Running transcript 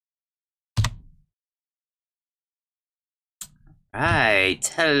Right,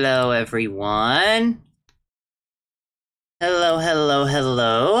 hello everyone.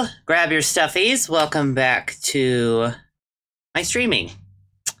 Hello. Grab your stuffies. Welcome back to my streaming.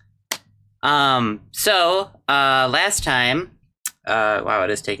 Last time, wow, it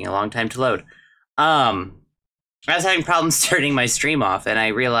is taking a long time to load. I was having problems turning my stream off, and I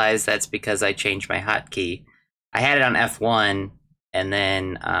realized that's because I changed my hotkey. I had it on F1, and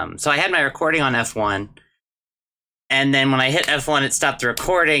then, so I had my recording on F1, and then when I hit F1, it stopped the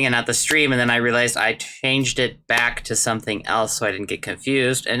recording and not the stream, and then I realized I changed it back to something else so I didn't get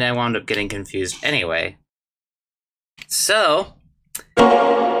confused, and I wound up getting confused anyway. So,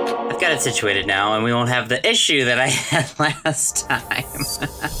 I've got it situated now, and we won't have the issue that I had last time.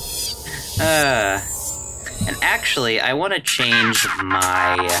 And actually, I want to change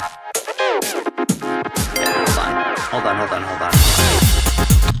my... Hold on.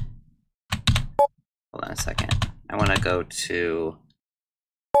 Hold on a second. I want to go to...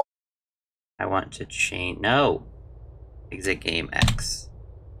 I want to change... No! Exit game X.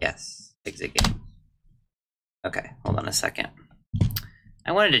 Yes, exit game. Okay, hold on a second.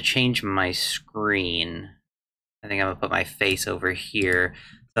 I wanted to change my screen. I think I'm gonna put my face over here.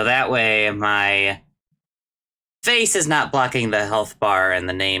 So that way my face is not blocking the health bar and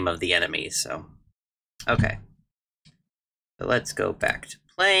the name of the enemy, so... Okay. So let's go back to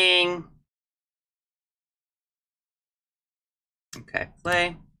playing. Okay,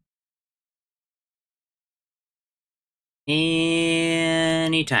 play.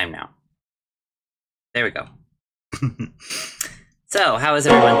 Anytime now. There we go. So, how is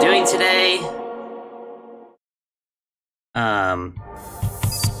everyone doing today?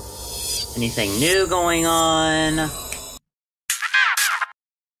 Anything new going on?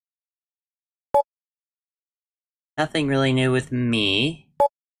 Nothing really new with me.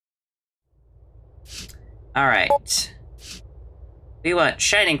 Alright. We want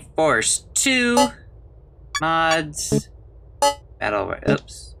Shining Force 2 mods. Battle.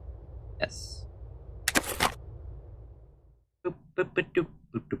 Oops. Yes.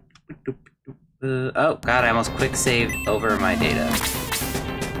 Oh god, I almost quick saved over my data.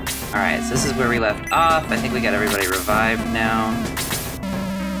 Alright, so this is where we left off. I think we got everybody revived now.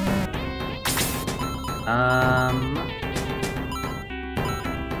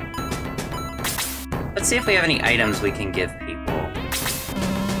 Let's see if we have any items we can give people.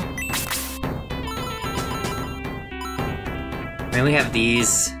 I mean, we have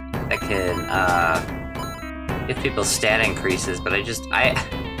these that can, give people stat increases, but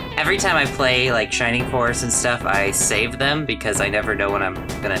every time I play, like, Shining Force and stuff, I save them because I never know when I'm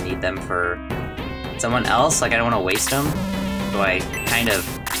gonna need them for someone else. Like, I don't want to waste them, so I kind of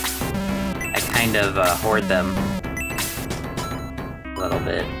hoard them a little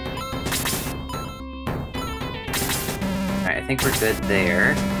bit. Alright, I think we're good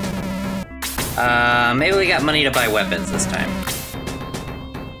there. Maybe we got money to buy weapons this time.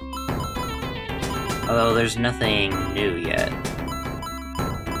 Although there's nothing new yet.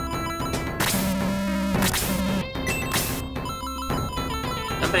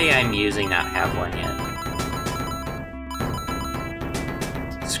 Somebody I'm using not have one yet.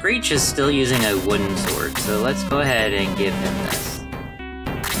 Screech is still using a wooden sword, so let's go ahead and give him this.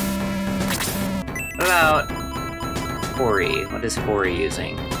 What about Hori? What is Hori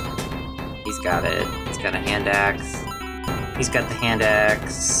using? He's got it. He's got a hand axe. He's got the hand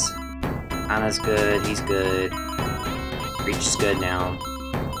axe. Anna's good. He's good. Screech is good now.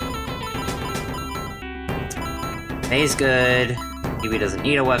 May's good. Kiwi doesn't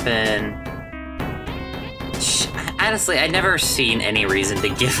need a weapon. Honestly, I've never seen any reason to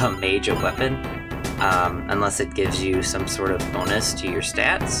give a mage a weapon, unless it gives you some sort of bonus to your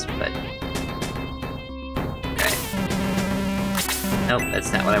stats, but... Okay. Nope,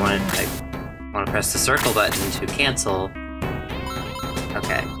 that's not what I wanted. I want to press the circle button to cancel.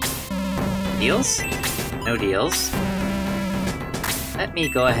 Okay. Deals? No deals. Let me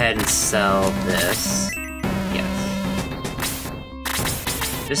go ahead and sell this. Yes.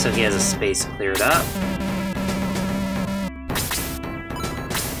 Just so he has a space cleared up.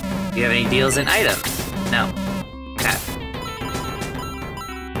 Do you have any deals in items? No. Okay.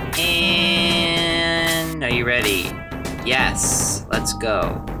 And... are you ready? Yes. Let's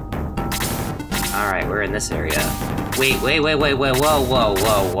go. Alright, we're in this area. Wait, whoa.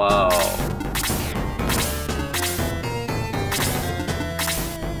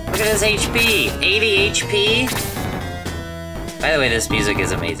 Look at his HP! 80 HP? By the way, this music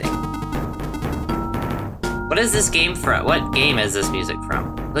is amazing. What is this game from? What game is this music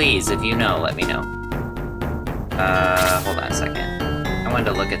from? Please, if you know, let me know. Hold on a second. I wanted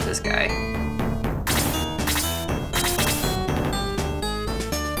to look at this guy.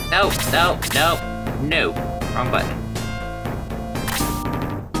 No, no, no, no. Wrong button.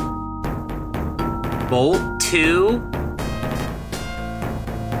 Bolt 2?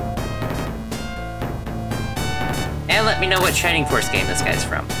 And let me know what Shining Force game this guy's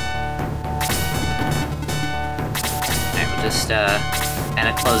from. Alright, we'll just, kind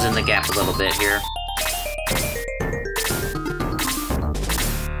of close in the gap a little bit here.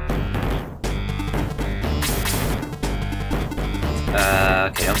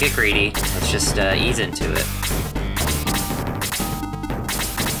 Okay, don't get greedy. Let's just, ease into it.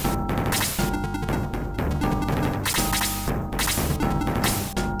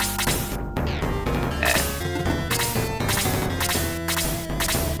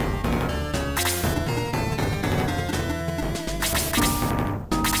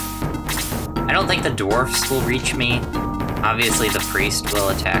 I don't think the dwarfs will reach me. Obviously the priest will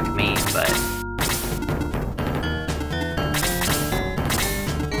attack me, but...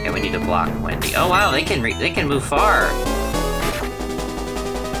 Okay, we need to block Wendy. Oh wow, they can move far!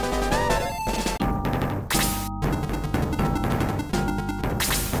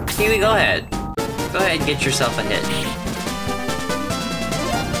 Kiwi, go ahead. Go ahead and get yourself a hit.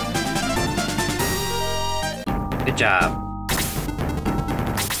 Good job.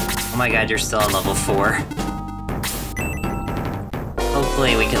 Oh my god, you're still on level 4.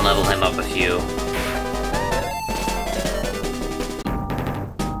 Hopefully we can level him up a few.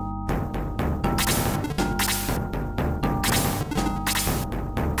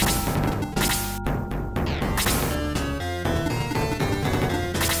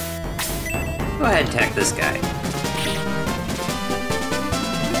 Go ahead and attack this guy.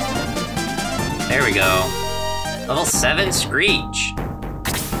 There we go. Level 7 Screech.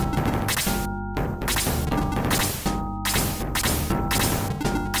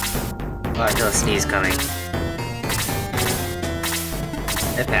 Oh, I feel a sneeze coming.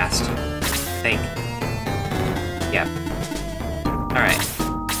 It passed. I think. Yeah. Alright.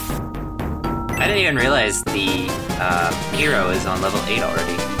 I didn't even realize the hero is on level 8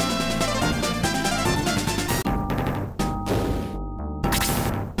 already.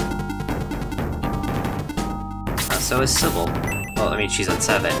 So is Sybil. Well, I mean, she's on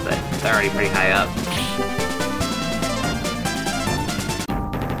 7, but they're already pretty high up.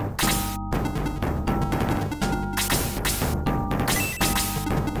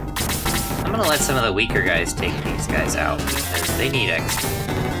 I'm gonna let some of the weaker guys take these guys out, because they need XP.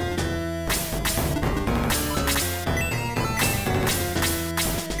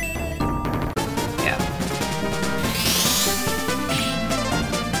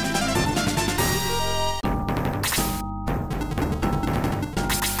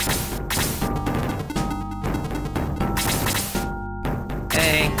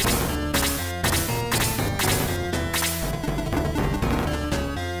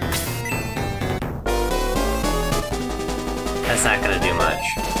 That's not gonna do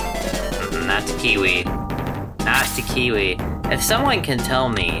much. Not to Kiwi. Not to Kiwi. If someone can tell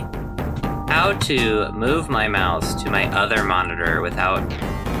me how to move my mouse to my other monitor without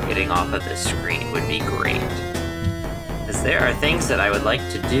getting off of the screen, would be great. Because there are things that I would like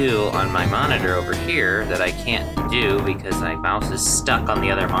to do on my monitor over here that I can't do because my mouse is stuck on the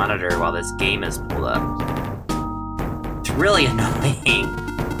other monitor while this game is pulled up. It's really annoying.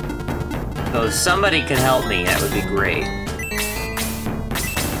 So if somebody can help me, that would be great.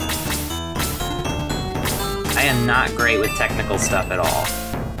 I am not great with technical stuff at all.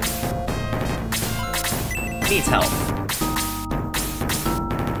 Needs help.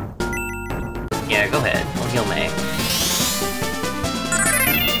 Yeah, go ahead. I'll heal May.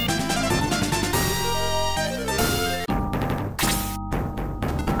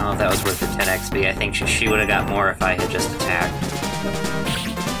 I don't know if that was worth her 10 XP. I think she would have got more if I had just attacked.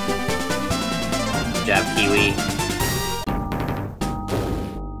 Good job, Kiwi.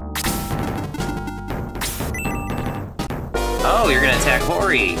 Oh, you're gonna attack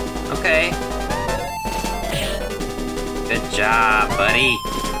Hori. Okay. Good job, buddy.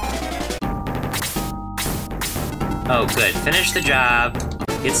 Oh, good. Finish the job.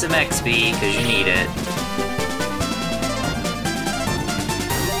 Get some XP, because you need it.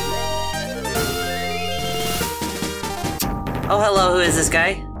 Oh, hello, who is this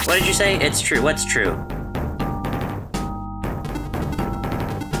guy? What did you say? It's true. What's true?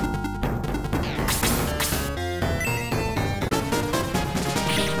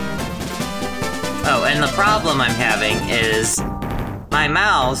 Oh, and the problem I'm having is my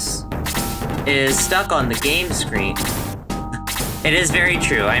mouse is stuck on the game screen. It is very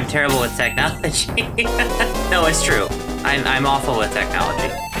true. I'm terrible with technology. No, it's true. I'm awful with technology.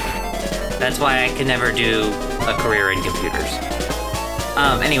 That's why I can never do a career in computers.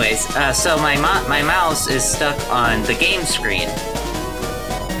 Anyways, so my mouse is stuck on the game screen.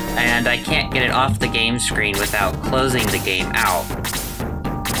 And I can't get it off the game screen without closing the game out.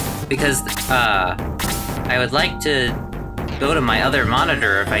 Because, I would like to go to my other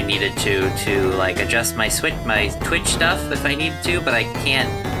monitor if I needed to like, adjust my Twitch stuff if I needed to, but I can't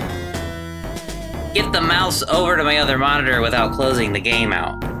get the mouse over to my other monitor without closing the game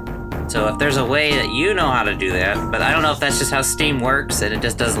out. So if there's a way that you know how to do that, but I don't know if that's just how Steam works and it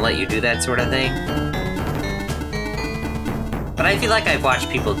just doesn't let you do that sort of thing. But I feel like I've watched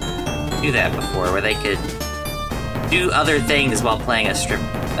people do that before, where they could do other things while playing a strip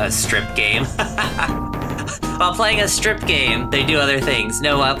game. While playing a strip game, they do other things.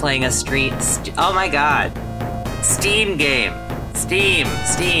 No, while playing a oh my god. Steam game. Steam.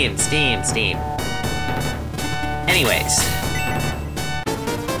 Anyways.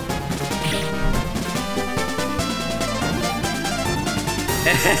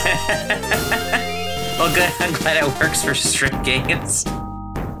 Well, good. I'm glad it works for strip games.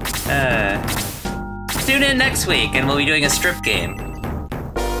 Tune in next week, and we'll be doing a strip game.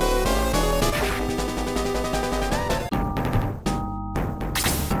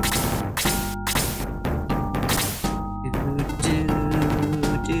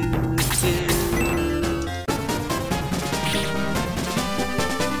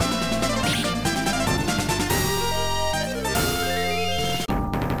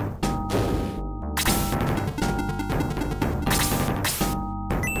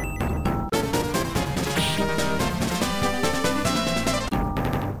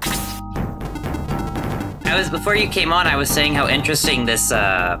 Before you came on, I was saying how interesting this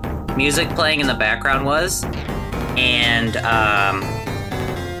music playing in the background was, and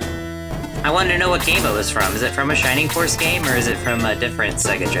I wanted to know what game it was from. Is it from a Shining Force game, or is it from a different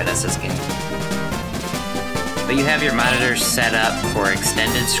Sega Genesis game? But you have your monitor set up for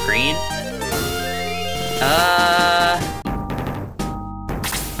extended screen?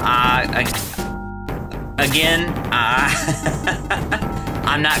 Again,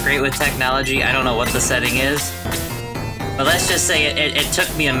 I'm not great with technology. I don't know what the setting is. But let's just say it took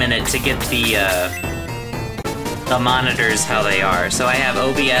me a minute to get the monitors how they are. So I have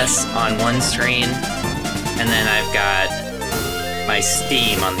OBS on one screen, and then I've got my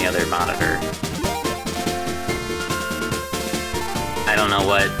Steam on the other monitor. I don't know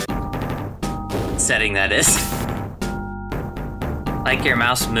what setting that is. Like your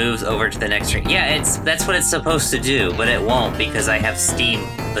mouse moves over to the next screen. Yeah, that's what it's supposed to do, but it won't because I have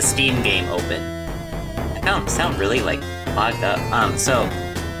the Steam game open. I don't sound really like clogged up. So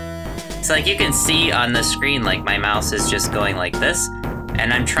like you can see on the screen, like my mouse is just going like this,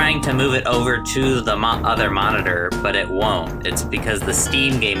 and I'm trying to move it over to the other monitor, but it won't. It's because the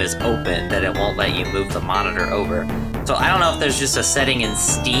Steam game is open that it won't let you move the monitor over. So I don't know if there's just a setting in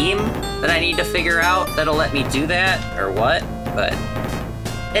Steam that I need to figure out that'll let me do that, or what, but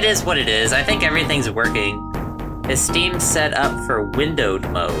it is what it is. I think everything's working. Is Steam set up for windowed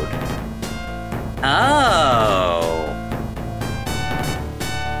mode? Oh.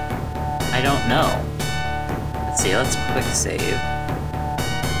 I don't know. Let's see, let's quick save.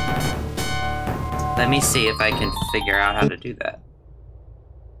 Let me see if I can figure out how to do that.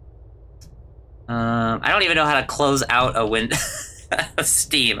 I don't even know how to close out a window of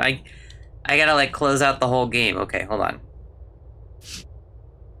Steam. I gotta like close out the whole game. Okay, hold on.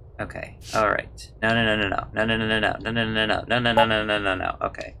 Okay, alright. No.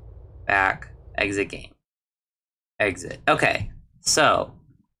 Okay. Back. Exit game. Exit. Okay. So,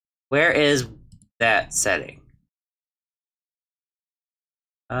 where is that setting?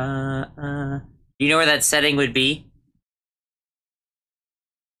 Do you know where that setting would be?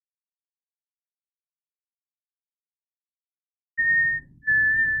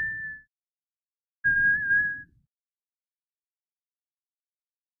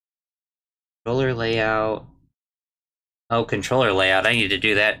 Controller layout. Oh, controller layout. I need to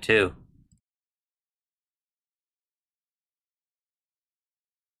do that too.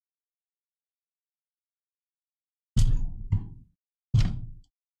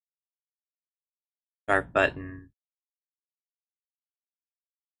 Start button.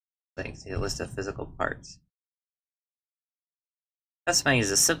 Let's see a list of physical parts. Customizing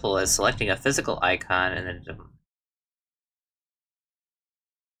is as simple as selecting a physical icon and then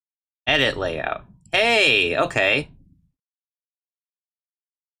edit layout. Hey, okay.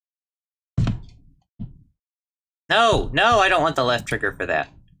 No, I don't want the left trigger for that.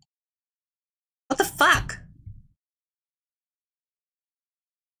 What the fuck?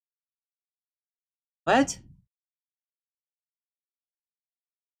 What?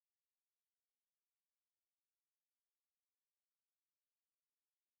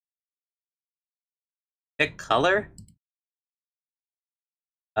 Pick color?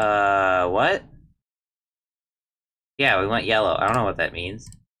 What? Yeah, we went yellow. I don't know what that means.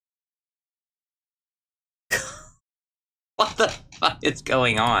 What the fuck is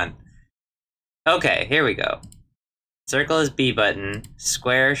going on? Okay, here we go. Circle is B button.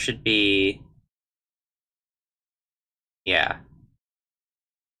 Square should be... Yeah.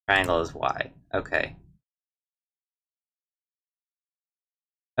 Triangle is Y. Okay.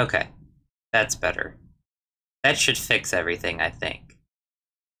 Okay. That's better. That should fix everything, I think.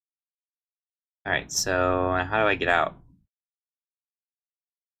 Alright, so how do I get out?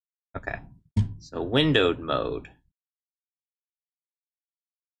 Okay. So windowed mode.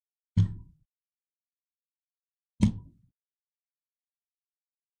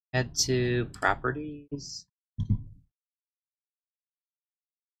 Head to properties.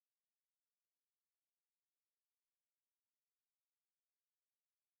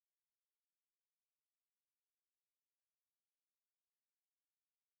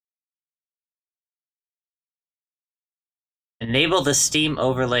 Enable the Steam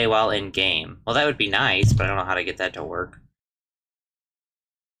overlay while in game. Well, that would be nice, but I don't know how to get that to work.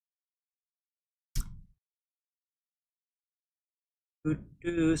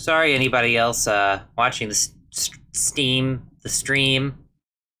 Sorry, anybody else watching the stream.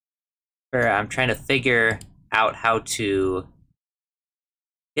 I'm trying to figure out how to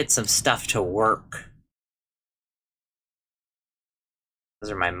get some stuff to work. Those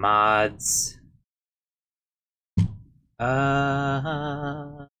are my mods.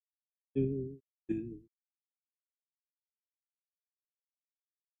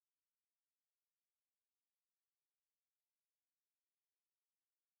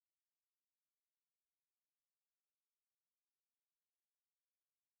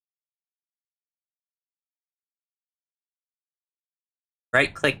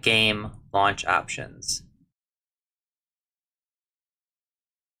 Right-click game, launch options.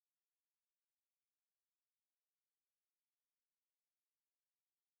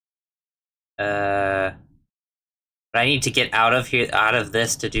 But I need to get out of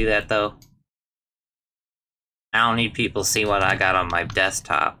this to do that, though. I don't need people to see what I got on my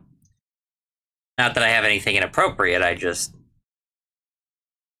desktop. Not that I have anything inappropriate, I just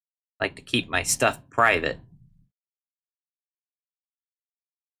like to keep my stuff private.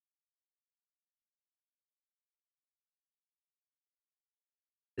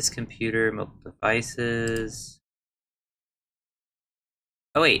 This computer, mobile devices.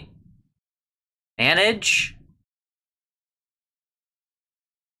 Oh, wait. Manage?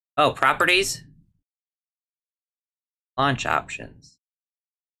 Oh, properties? Launch options.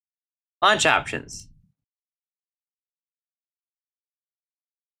 Launch options.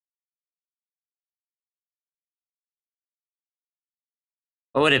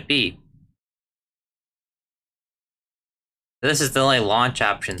 What would it be? This is the only launch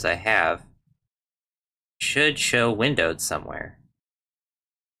options I have. Should show windowed somewhere.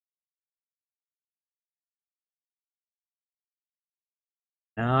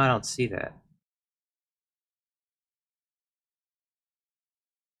 No, I don't see that.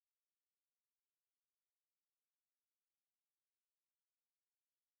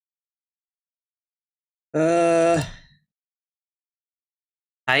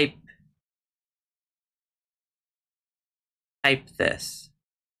 Type this.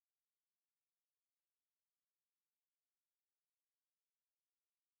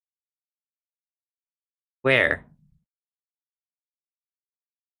 Where?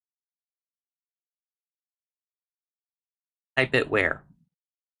 Type it where?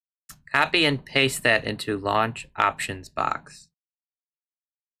 Copy and paste that into launch options box.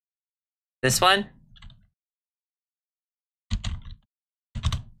 This one?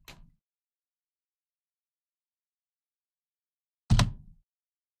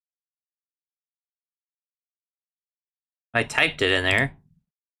 I typed it in there.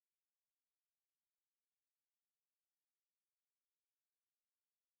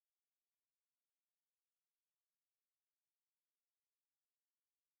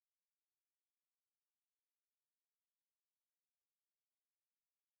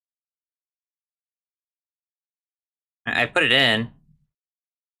 I put it in.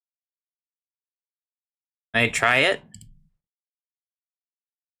 I try it.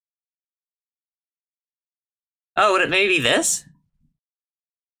 Oh, would it maybe this?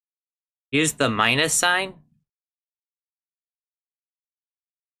 Use the minus sign?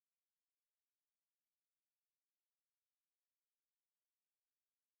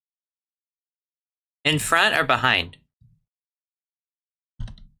 In front or behind?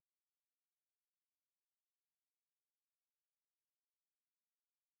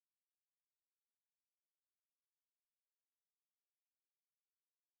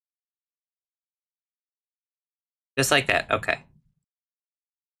 Just like that, okay.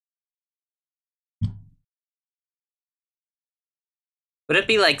 Would it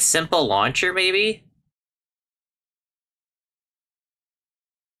be like simple launcher, maybe?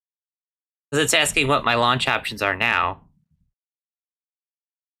 Because it's asking what my launch options are now.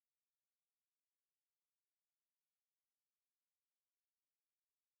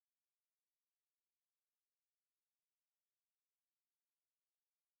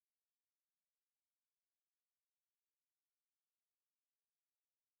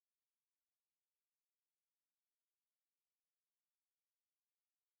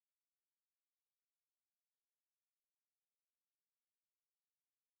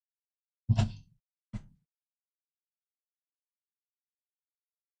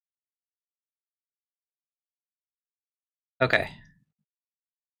 Okay.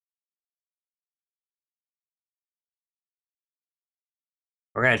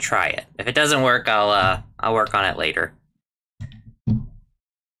 We're gonna try it. If it doesn't work, I'll work on it later.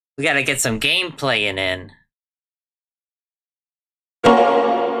 We gotta get some gameplay in.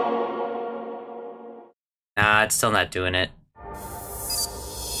 Nah, it's still not doing it.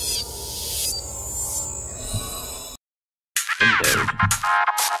 Window.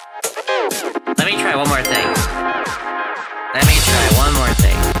 Let me try one more thing. Let me try one more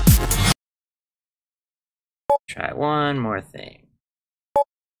thing. Try one more thing.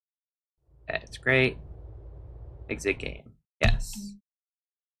 That's great. Exit game. Yes.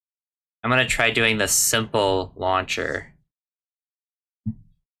 I'm gonna try doing the simple launcher.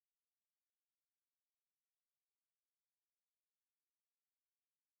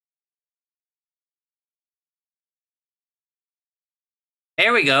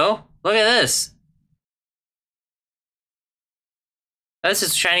 There we go. Look at this. This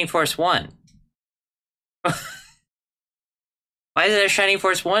is Shining Force 1. Why is there Shining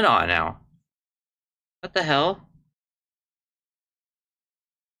Force 1 on now? What the hell?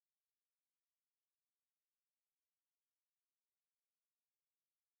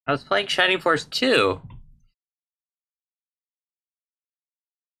 I was playing Shining Force 2.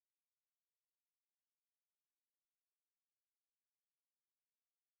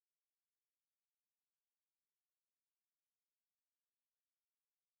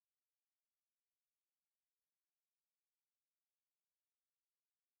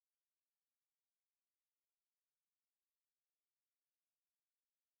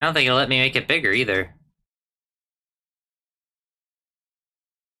 I don't think it'll let me make it bigger either.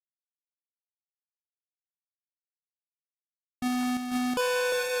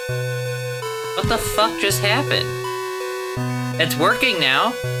 What the fuck just happened? It's working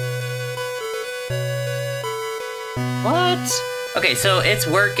now. What? Okay, so it's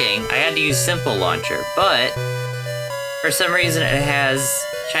working. I had to use Simple Launcher, but for some reason it has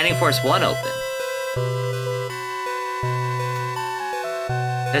Shining Force 1 open.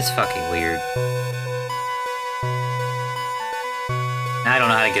 That's fucking weird. Now I don't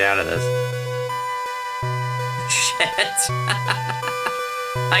know how to get out of this. Shit.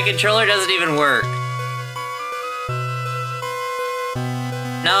 My controller doesn't even work.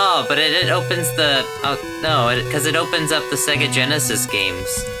 No, but it opens the... Oh, no, because it opens up the Sega Genesis games.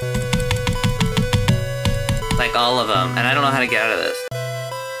 Like all of them, and I don't know how to get out of this.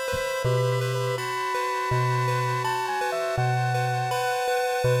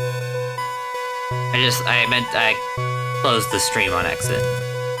 I closed the stream on exit.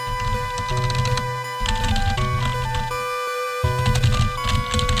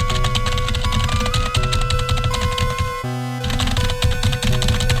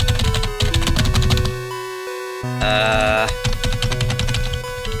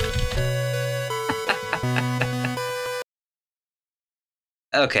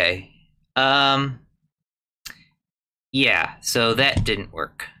 Okay. Yeah, so that didn't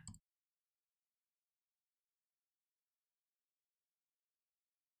work.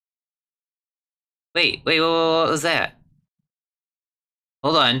 Wait, what was that?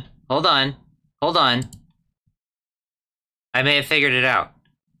 Hold on. I may have figured it out.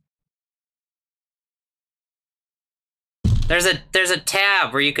 There's a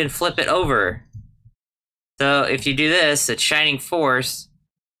tab where you can flip it over. So if you do this, it's Shining Force,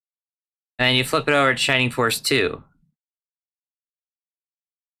 and then you flip it over to Shining Force 2.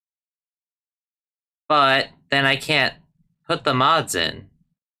 But then I can't put the mods in.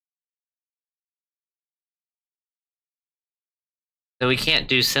 So we can't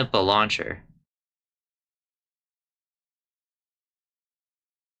do Simple Launcher.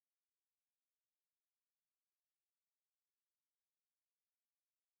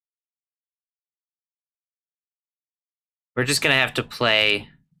 We're just gonna have to play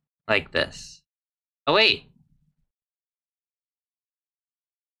like this. Oh wait!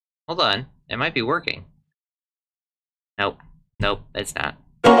 Hold on. It might be working. Nope. Nope, it's not.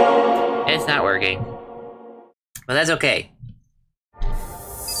 It's not working. But that's okay.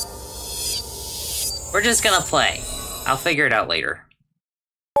 We're just gonna play. I'll figure it out later.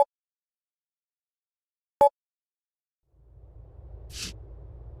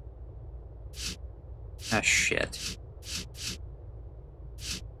 Ah, shit.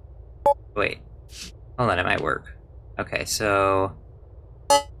 Wait. Hold on, it might work. Okay, so...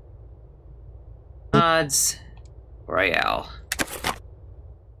 Mods... Royale.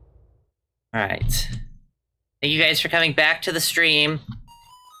 Alright. Thank you guys for coming back to the stream.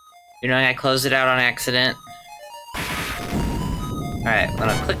 You know I closed it out on accident. Alright, I'm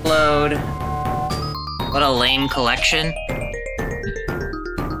gonna click load. What a lame collection.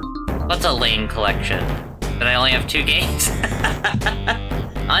 What's a lame collection? That I only have 2 games?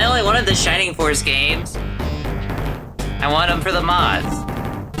 I only wanted the Shining Force games. I want them for the mods.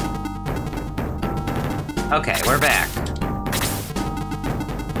 Okay, we're back.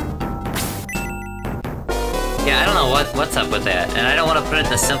 Yeah, I don't know what's up with that, and I don't want to put it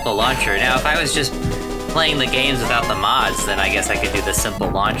in the simple launcher. Now, if I was just playing the games without the mods, then I guess I could do the simple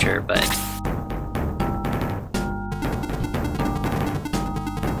launcher, but...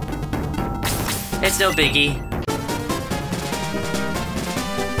 It's no biggie.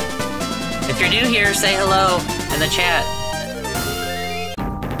 If you're new here, say hello in the chat.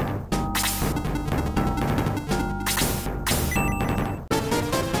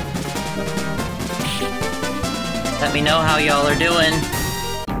 Let me know how y'all are doing.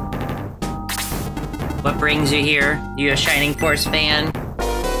 What brings you here? You a Shining Force fan?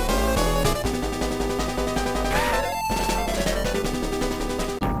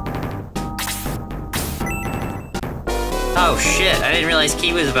 Oh shit, I didn't realize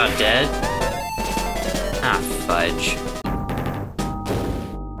Key was about dead. Ah, fudge.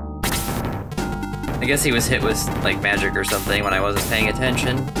 I guess he was hit with, like, magic or something when I wasn't paying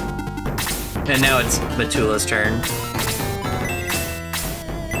attention. And now it's Matula's turn.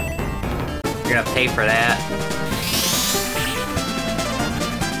 You're gonna pay for that.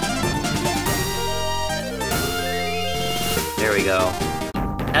 There we go.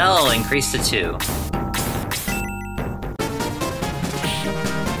 L increased to 2.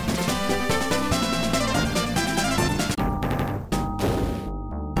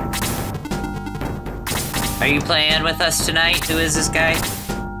 Are you playing with us tonight? Who is this guy?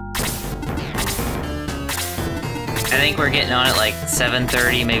 I think we're getting on at like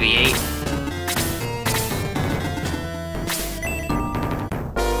 7:30, maybe 8.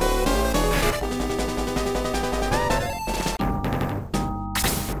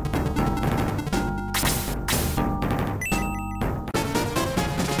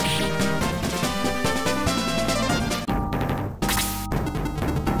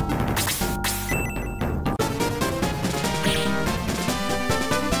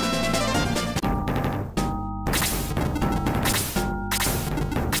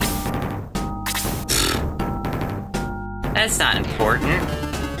 That's not important.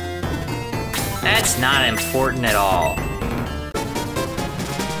 That's not important at all.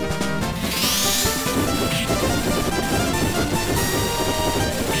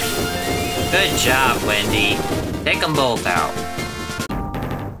 Good job, Wendy. Take them both out.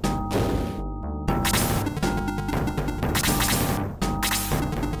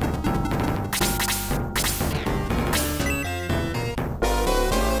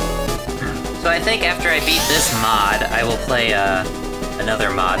 So I think after I beat this mod, I will play another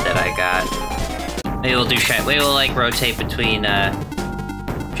mod that I got. Maybe we'll do we will like rotate between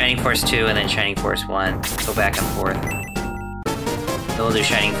Shining Force 2 and then Shining Force 1. Go back and forth. So we'll do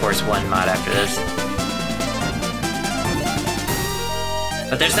Shining Force 1 mod after this.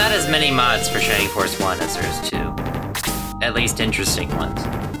 But there's not as many mods for Shining Force 1 as there is 2. At least interesting ones.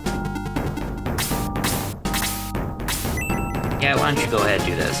 Yeah, why don't you go ahead and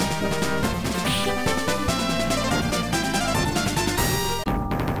do this?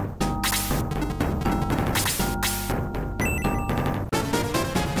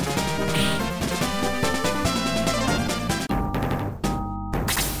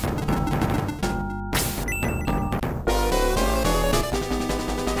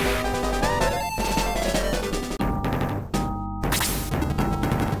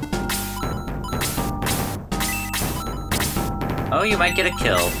 Oh, you might get a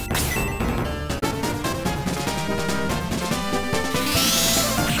kill.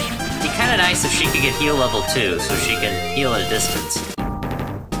 It'd be kinda nice if she could get heal level 2, so she can heal at a distance.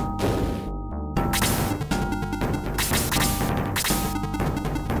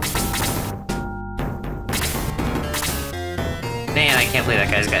 Man, I can't believe that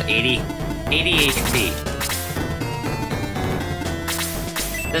guy's got 80 HP.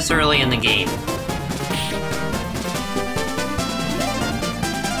 This early in the game.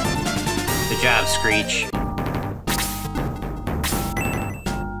 Good job, Screech.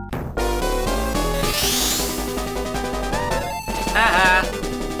 Haha.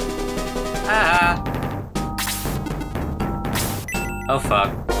 Haha. Oh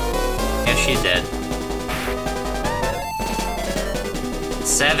fuck. Yeah, she's dead.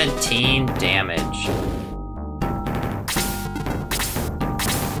 17 damage.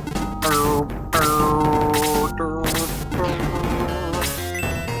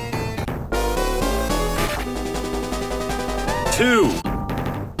 Two.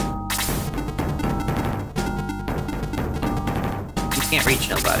 You can't reach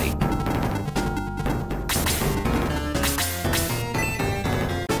nobody.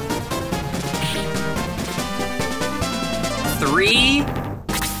 Three?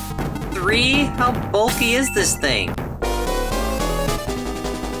 How bulky is this thing?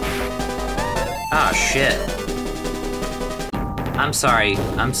 Ah, shit. I'm sorry,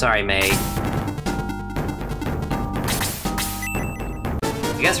 May.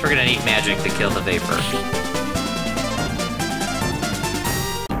 I guess we're gonna need magic to kill the Vapor.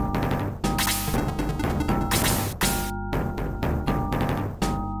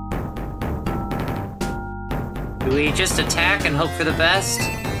 Do we just attack and hope for the best?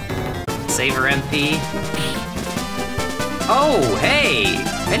 Save her MP. Oh, hey!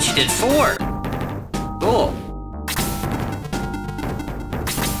 And she did 4! Cool.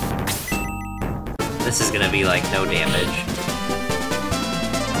 This is gonna be like no damage.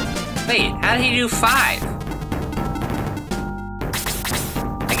 Wait, how did he do 5?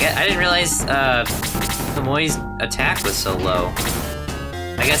 I didn't realize Tomoe's attack was so low.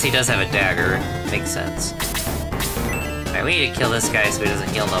 I guess he does have a dagger. Makes sense. Alright, we need to kill this guy so he doesn't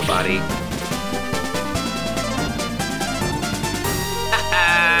heal nobody.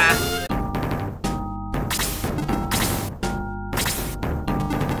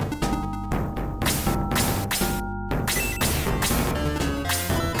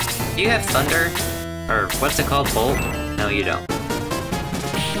 Do you have thunder? Or what's it called? Bolt? No, you don't.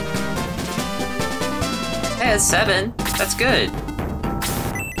 Hey, it's 7. That's good.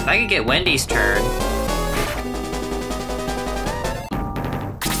 If I could get Wendy's turn.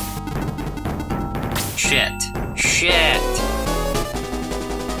 Shit. Shit!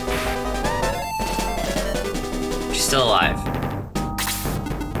 She's still alive.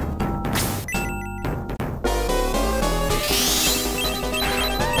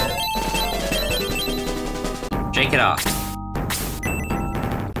 Shake it off.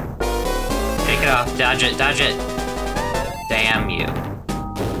 Shake it off. Dodge it. Dodge it. Damn you.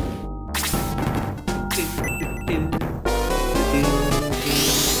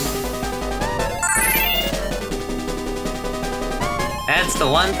 That's the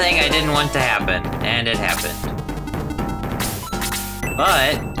one thing I didn't want to happen, and it happened.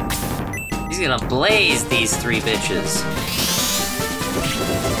 But he's gonna blaze these 3 bitches.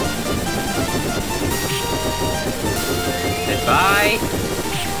 Goodbye.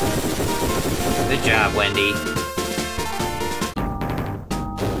 Good job, Wendy.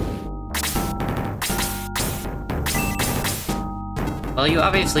 Well, you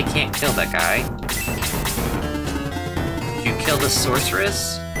obviously can't kill that guy. Did you kill the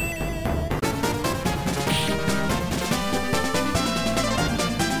sorceress?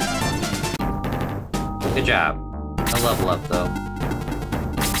 Good job. A level up, though.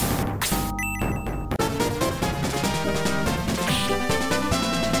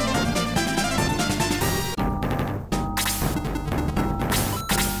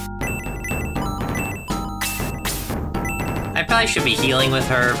 I probably should be healing with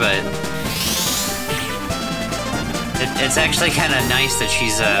her, but it's actually kind of nice that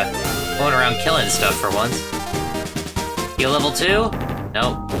she's going around killing stuff for once. Heal level 2?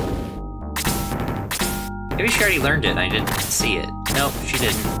 Nope. Maybe she already learned it and I didn't see it. Nope, she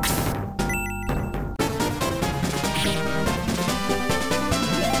didn't.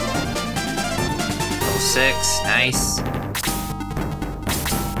 Level 6, nice.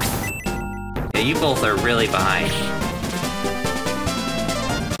 Yeah, you both are really behind.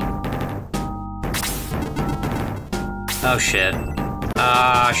 Oh shit.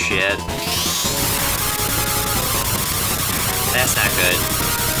 Ah, shit. That's not good.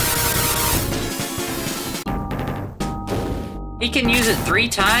 He can use it 3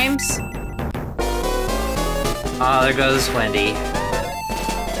 times? Oh, there goes Wendy.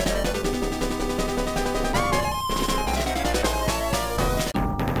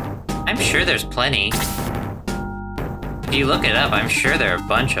 I'm sure there's plenty. If you look it up, I'm sure there are a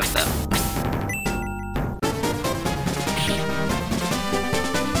bunch of them.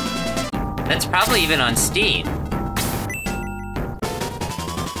 That's probably even on Steam.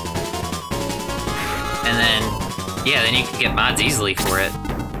 And then, yeah, then you can get mods easily for it.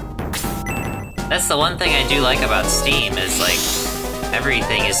 That's the one thing I do like about Steam, is like,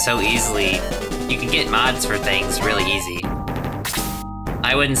 everything is so easily... You can get mods for things really easy.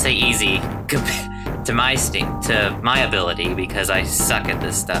 I wouldn't say easy to my ability, because I suck at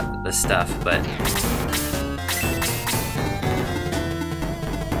this stuff, but...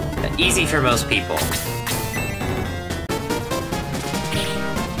 Easy for most people.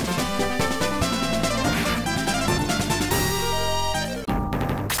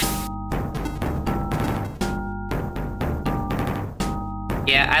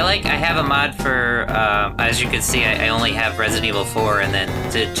 Yeah, I have a mod for, as you can see, I only have Resident Evil 4 and then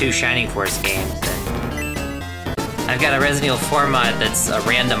the 2 Shining Force games. And I've got a Resident Evil 4 mod that's a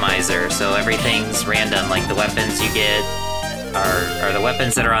randomizer, so everything's random, like the weapons you get are the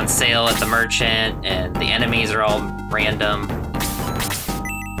weapons that are on sale at the merchant, and the enemies are all random.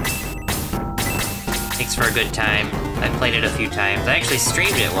 Makes for a good time. I played it a few times. I actually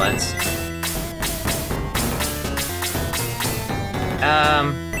streamed it once.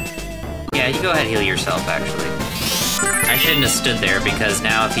 Yeah, you go ahead and heal yourself, actually. I shouldn't have stood there, because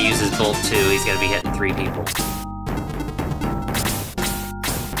now if he uses Bolt 2, he's gonna be hitting 3 people.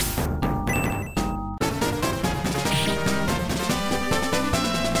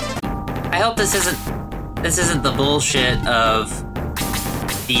 I hope this isn't the bullshit of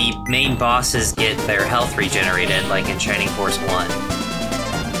the main bosses get their health regenerated, like in Shining Force 1.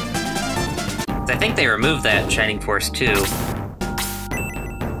 I think they removed that in Shining Force 2.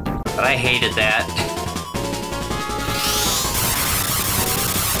 But I hated that.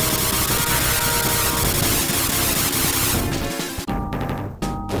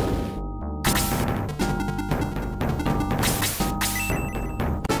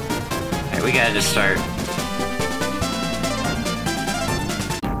 Alright, we gotta just start.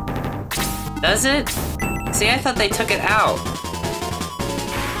 Does it? See, I thought they took it out.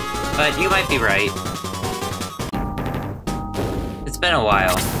 But you might be right. It's been a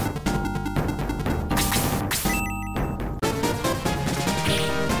while.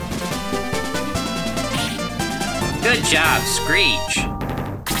 Good job, Screech!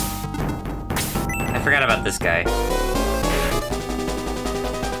 I forgot about this guy.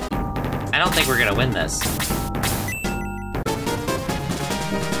 I don't think we're gonna win this.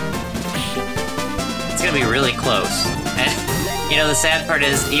 It's gonna be really close. And, you know, the sad part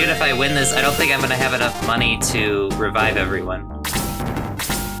is, even if I win this, I don't think I'm gonna have enough money to revive everyone.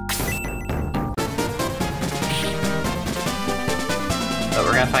 But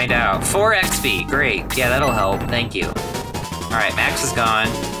we're gonna find out. 4 XP, great. Yeah, that'll help, thank you. Alright, Max is gone.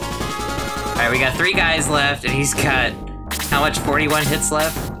 Alright, we got 3 guys left, and he's got, how much, 41 hits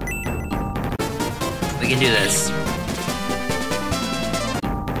left? We can do this.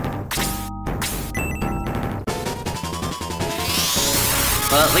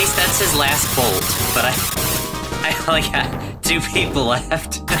 Well, at least that's his last bolt, but I only got 2 people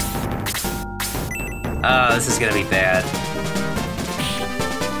left. Oh, this is gonna be bad.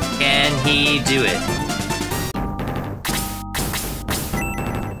 Can he do it?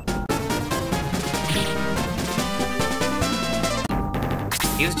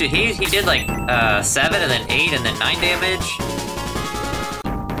 He did like 7 and then 8 and then 9 damage.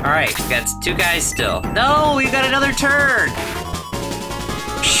 Alright, we got 2 guys still. No, we got another turn!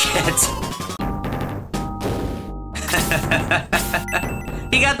 Shit.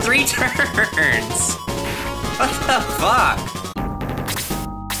 He got 3 turns! What the fuck?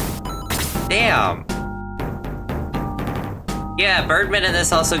 Damn. Yeah, Birdmen in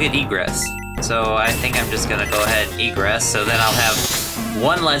this also get egress. So I think I'm just gonna go ahead and egress, so then I'll have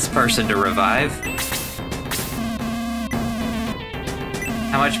 1 less person to revive.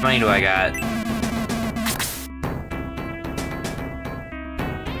 How much money do I got?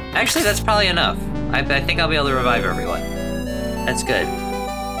 Actually, that's probably enough. I think I'll be able to revive everyone. That's good.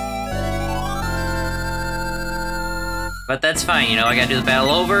 But that's fine, you know, I gotta do the battle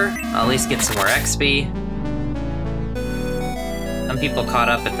over. I'll at least get some more XP. Some people caught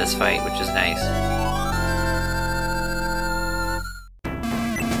up at this fight, which is nice.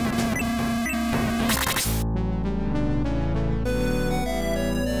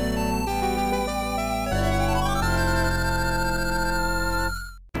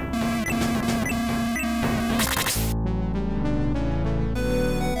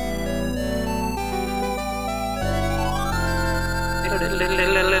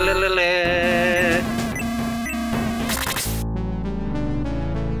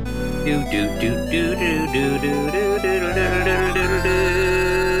 Do do do do do do do do do do do do.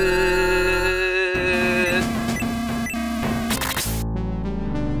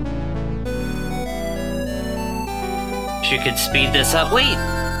 You could speed this up. Wait,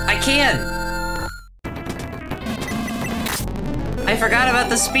 I can. I forgot about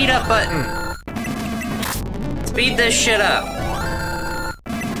the speed up button. Speed this shit up.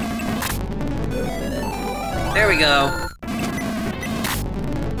 There we go.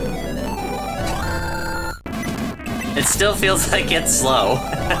 It still feels like it's slow.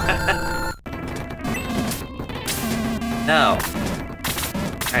 No.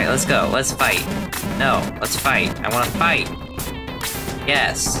 Alright, let's go. Let's fight. No, let's fight. I want to fight.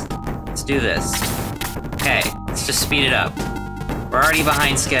 Yes. Let's do this. Okay, let's just speed it up. We're already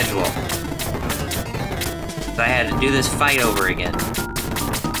behind schedule. So I had to do this fight over again.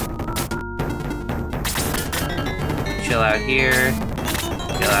 Chill out here.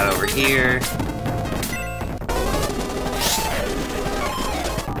 Chill out over here.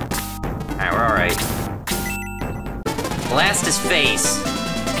 Alright, we're alright. Blast his face.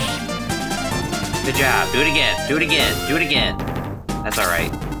 Good job. Do it again. Do it again. Do it again. That's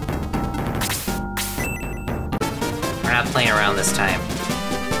alright. We're not playing around this time.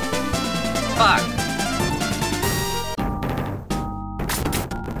 Fuck!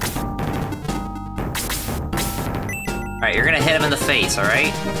 Alright, you're gonna hit him in the face,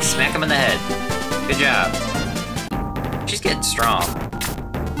 alright? Smack him in the head. Good job. She's getting strong.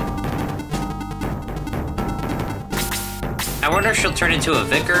 I wonder if she'll turn into a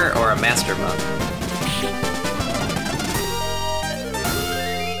vicar or a master monk.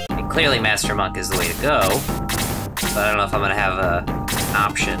 And clearly master monk is the way to go, but I don't know if I'm gonna have an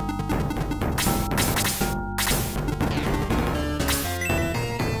option.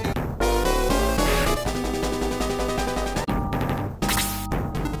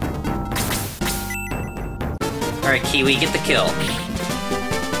 Alright, Kiwi, get the kill.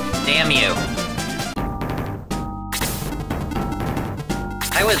 Damn you.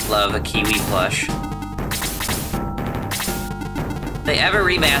 I would love a Kiwi plush. If they ever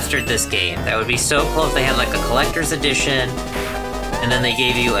remastered this game, that would be so cool if they had like a collector's edition, and then they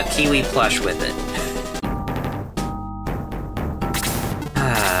gave you a Kiwi plush with it.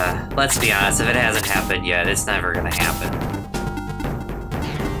 Let's be honest, if it hasn't happened yet, it's never gonna happen.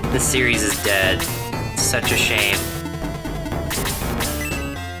 This series is dead. It's such a shame.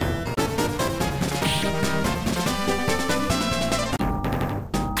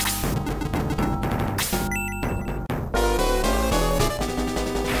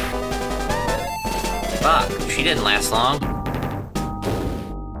 Fuck, she didn't last long.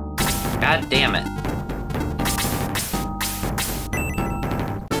 God damn it.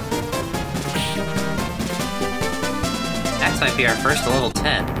 That might be our first to level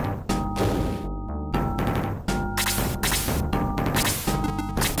 10.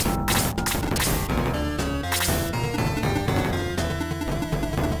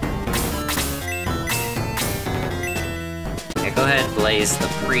 Yeah, go ahead, Blaze the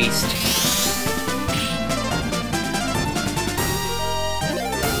priest.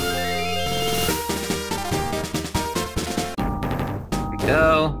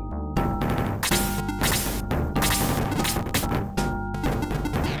 Go.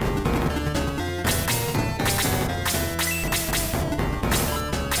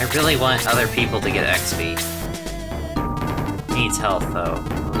 I really want other people to get XP. Needs health though.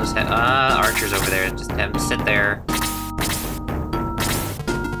 We'll just have archers over there. Just have him sit there.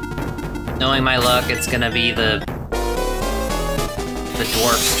 Knowing my luck, it's gonna be the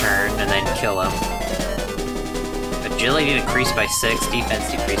dwarf's turn, and then kill him. Agility decreased by 6, defense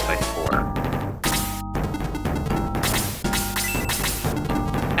decreased by 4.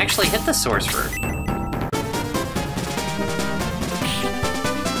 Actually, hit the sorcerer.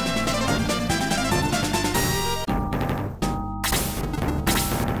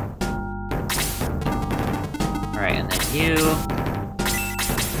 Alright, and then you...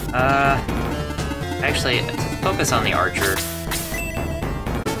 Actually, focus on the archer.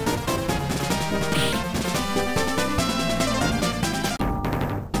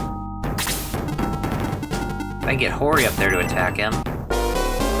 I get Hori up there to attack him.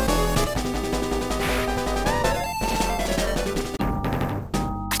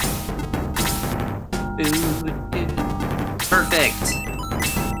 Perfect!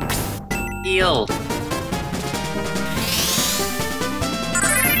 Heal!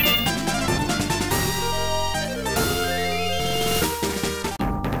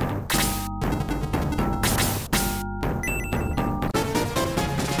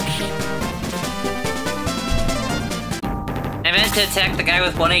 I meant it! attack the guy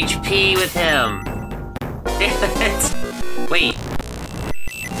with 1 HP with him. Damn it. Wait.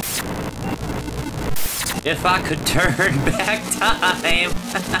 If I could turn back time.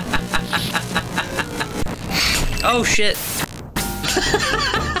 Oh shit.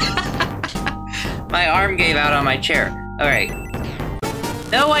 My arm gave out on my chair. Alright.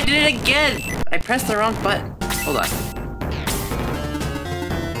 No, I did it again! I pressed the wrong button. Hold on.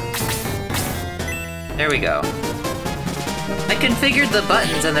 There we go. I configured the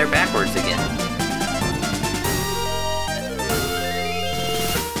buttons and they're backwards again.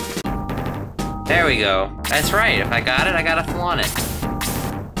 There we go. That's right. If I got it, I gotta flaunt it.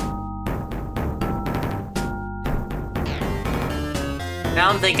 Now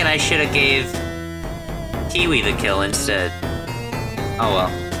I'm thinking I should have gave Kiwi the kill instead. Oh well.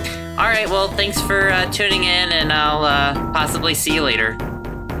 Alright, well, thanks for tuning in, and I'll possibly see you later.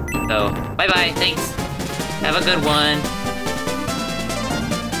 So, bye-bye, thanks. Have a good one.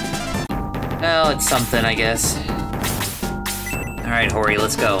 Well, it's something, I guess. Alright, Hori,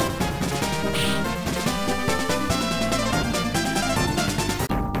 let's go.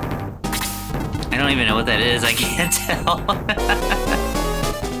 I don't even know what that is, I can't tell.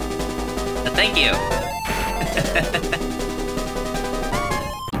 Thank you.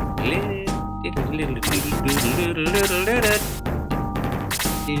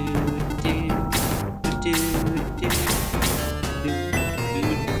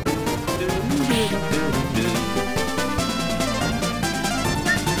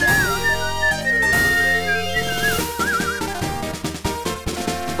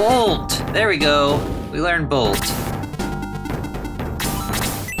 Bolt! There we go. We learned Bolt.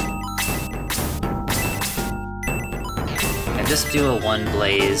 And just do a 1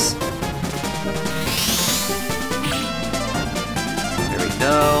 blaze. There we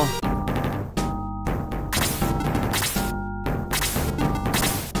go.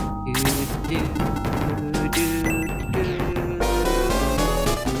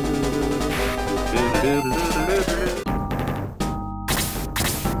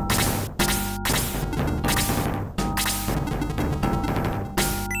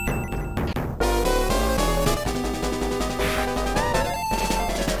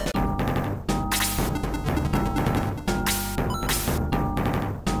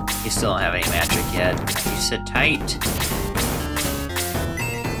 Still don't have any magic yet. You sit tight.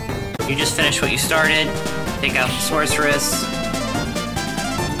 You just finished what you started. Take out the sorceress.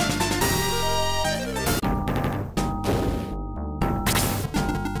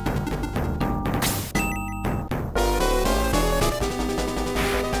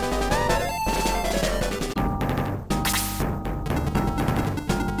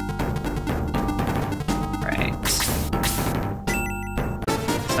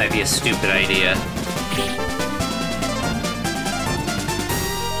 Might be a stupid idea.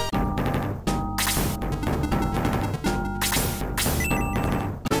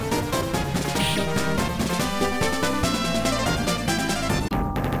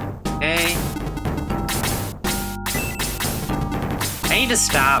 Okay. I need to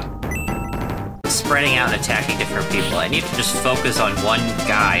stop spreading out and attacking different people. I need to just focus on one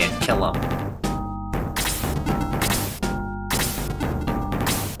guy and kill him.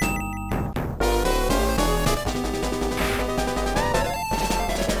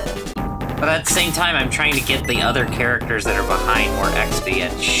 But at the same time, I'm trying to get the other characters that are behind more XP,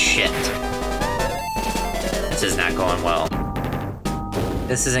 and shit. This is not going well.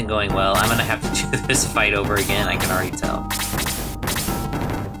 This isn't going well. I'm gonna have to do this fight over again, I can already tell.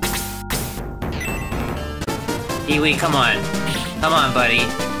 Kiwi, come on. Come on, buddy.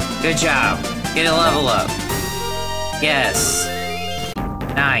 Good job. Get a level up. Yes.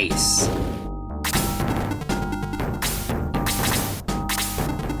 Nice.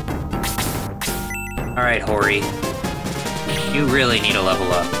 Alright, Hori. You really need to level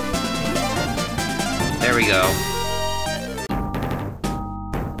up. There we go.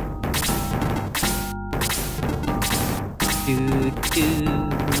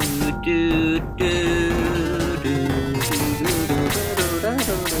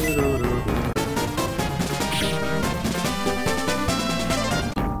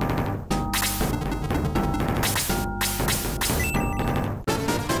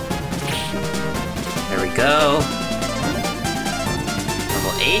 Go.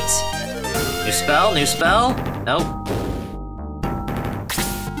 Level 8. New spell, new spell? Nope.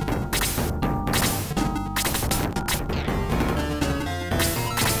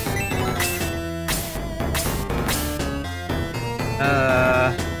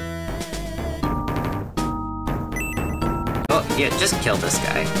 Oh, yeah, just kill this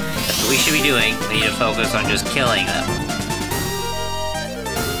guy. That's what we should be doing. We need to focus on just killing them.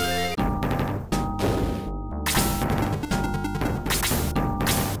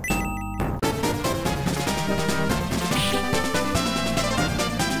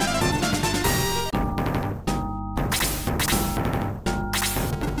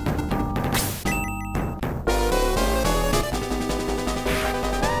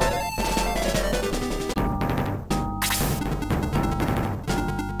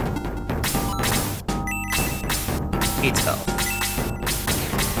 needs help.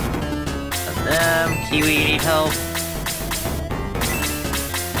 And them. Kiwi, you need help?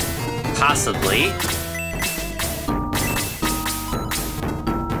 Possibly.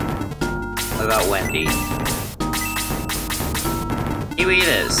 What about Wendy? Kiwi it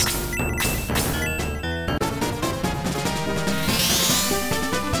is.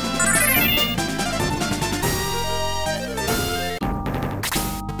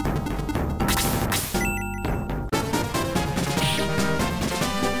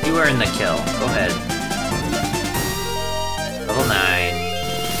 You earned the kill. Go ahead. Level 9.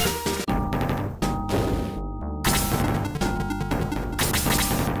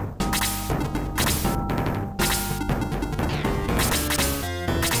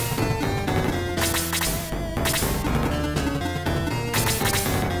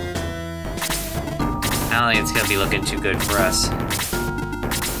 I don't think it's gonna be looking too good for us.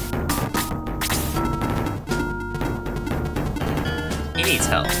 He needs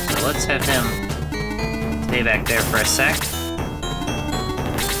help, so let's have him stay back there for a sec.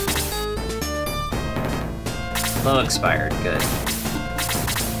 Low expired, good.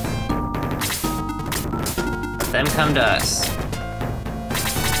 Let them come to us.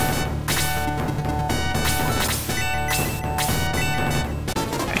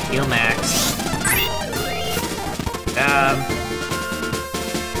 Alright, heal max.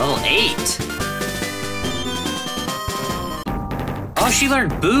 Level 8. Oh, she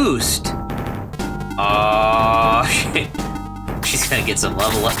learned boost. Oh, she's gonna get some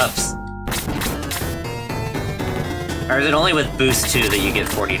level ups. Or is it only with boost 2 that you get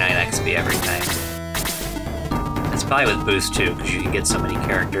 49 XP every time? It's probably with boost 2 because you can get so many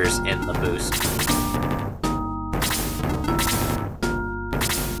characters in the boost.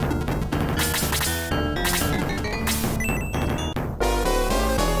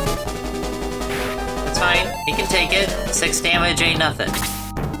 He can take it. 6 damage ain't nothing.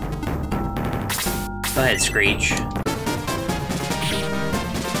 Go ahead, Screech.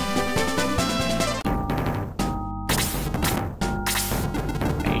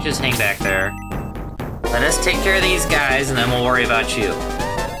 Okay, you just hang back there. Let us take care of these guys, and then we'll worry about you.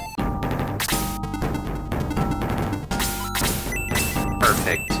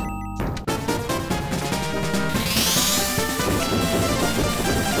 Perfect.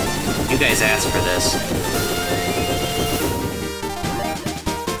 You guys asked for this.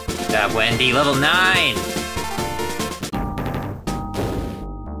 Good job, Wendy. Level 9!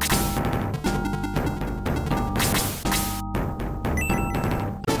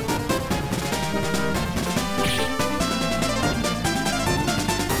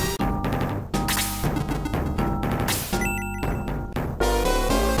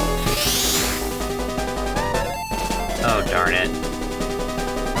 Oh, darn it.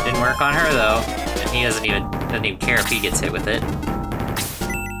 Didn't work on her, though. And he doesn't even care if he gets hit with it.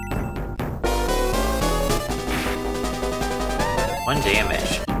 One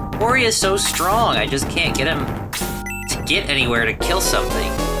damage. Ori is so strong, I just can't get him to get anywhere to kill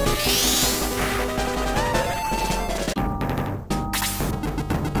something.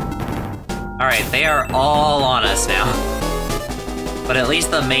 Alright, they are all on us now. But at least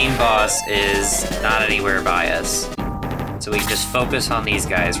the main boss is not anywhere by us. So we can just focus on these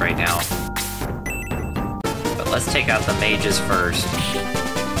guys right now. But let's take out the mages first.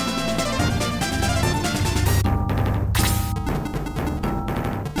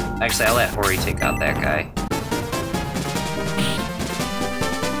 Actually, I'll let Hori take out that guy.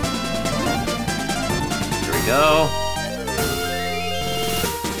 Here we go.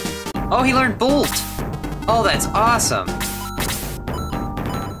 Oh, he learned Bolt! Oh, that's awesome!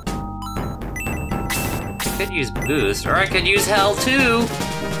 I could use Boost, or I could use Hell too!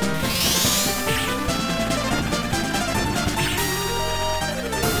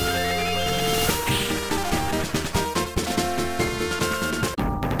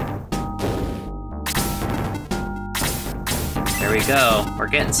 There we go. We're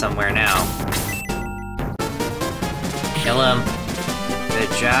getting somewhere now. Kill him.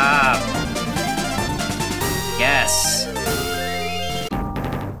 Good job. Yes.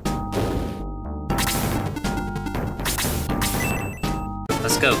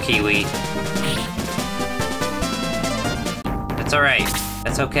 Let's go, Kiwi. That's alright.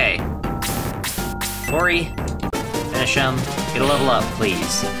 That's okay. Ori, finish him. Get a level up,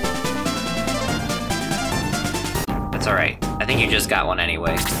 please. That's alright. I think you just got one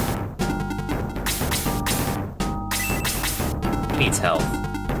anyway. He needs health.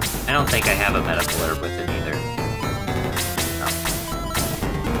 I don't think I have a medical herb with him either. No.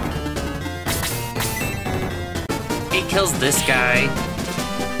 He kills this guy.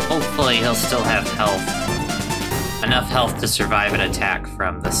 Hopefully he'll still have health. enough health to survive an attack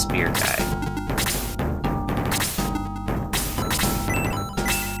from the spear guy.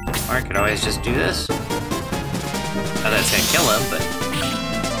 Or I could always just do this. Now that's gonna kill him, but...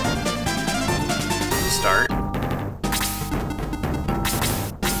 Start.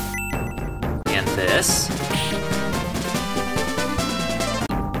 And this.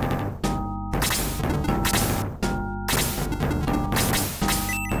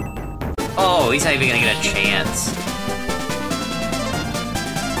 Oh, he's not even gonna get a chance.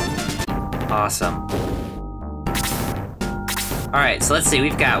 Awesome. Alright, so let's see.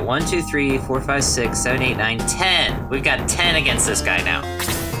 We've got 1, 2, 3, 4, 5, 6, 7, 8, 9, 10. We've got 10 against this guy now.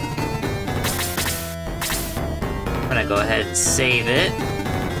 I'm gonna go ahead and save it.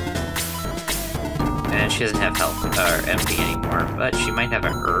 And she doesn't have health or MP anymore, but she might have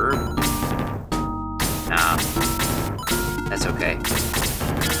a herb. Nah. That's okay.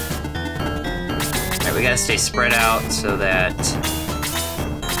 Alright, we gotta stay spread out so that...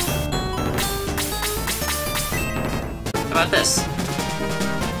 How about this?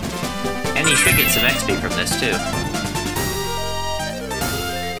 And you should get some XP from this, too.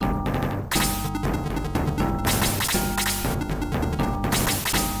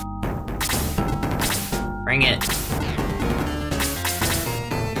 Bring it.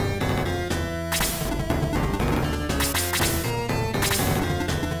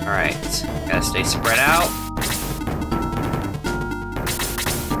 Alright, gotta stay spread out.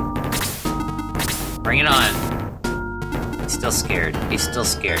 Bring it on. He's still scared. He's still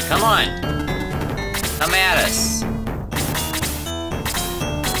scared. Come on! Come at us!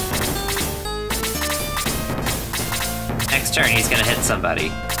 Next turn, he's gonna hit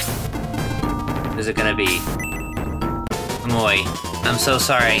somebody. Who's it gonna be? Moy. I'm so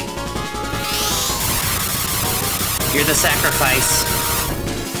sorry. You're the sacrifice.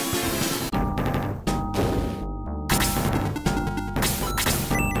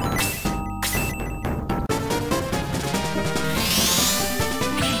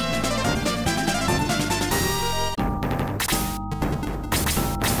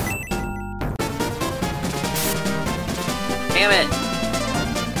 Damn it!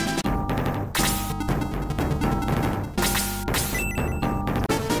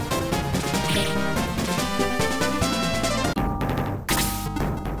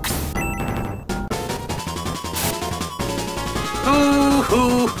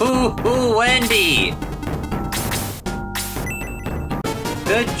 Ooh, Wendy!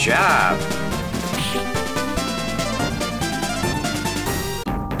 Good job.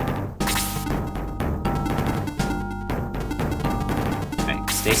 Alright,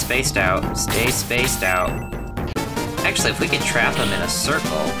 stay spaced out. Stay spaced out. Actually, if we could trap him in a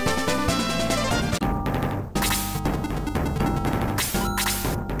circle...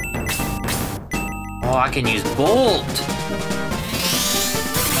 Oh, I can use Bolt!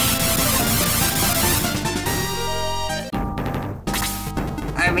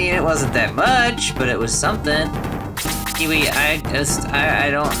 I mean, it wasn't that much, but it was something. Kiwi, I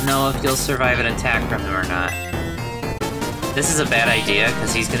don't know if you'll survive an attack from him or not. This is a bad idea,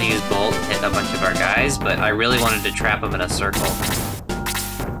 because he's gonna use Bolt and hit a bunch of our guys, but I really wanted to trap him in a circle.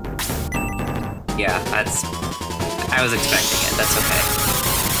 Yeah, that's... I was expecting it, that's okay.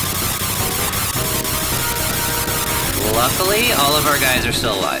 Luckily, all of our guys are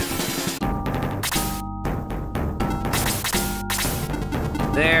still alive.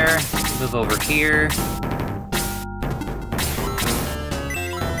 There, move over here.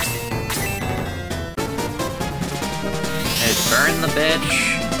 And burn the bitch.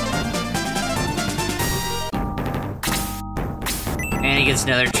 And he gets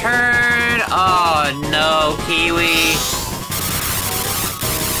another turn. Oh no, Kiwi.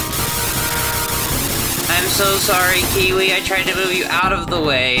 I'm so sorry, Kiwi. I tried to move you out of the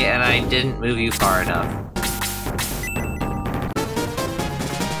way, and I didn't move you far enough.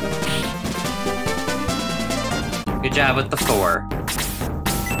 Good job with the 4.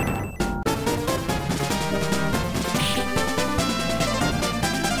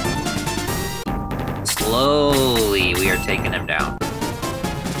 Slowly, we are taking him down.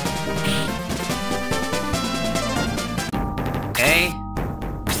 Okay.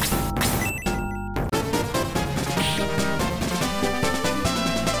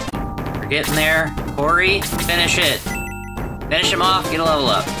 We're getting there. Corey, finish it. Finish him off, get a level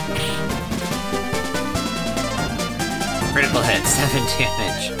up. Critical hit, 7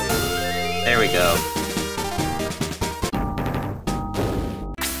 damage. There we go.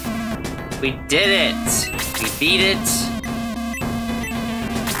 We did it! We beat it!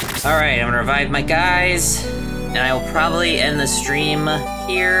 Alright, I'm gonna revive my guys, and I will probably end the stream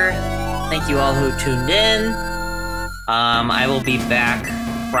here. Thank you all who tuned in. I will be back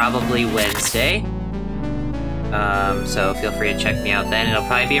probably Wednesday. So feel free to check me out then. It'll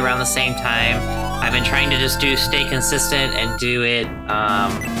probably be around the same time. I've been trying to just stay consistent and do it,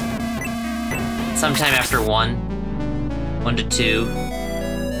 sometime after 1 to 2.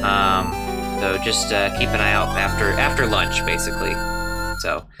 So just keep an eye out after lunch, basically.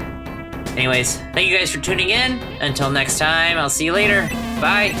 So, anyways, thank you guys for tuning in. Until next time, I'll see you later.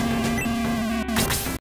 Bye!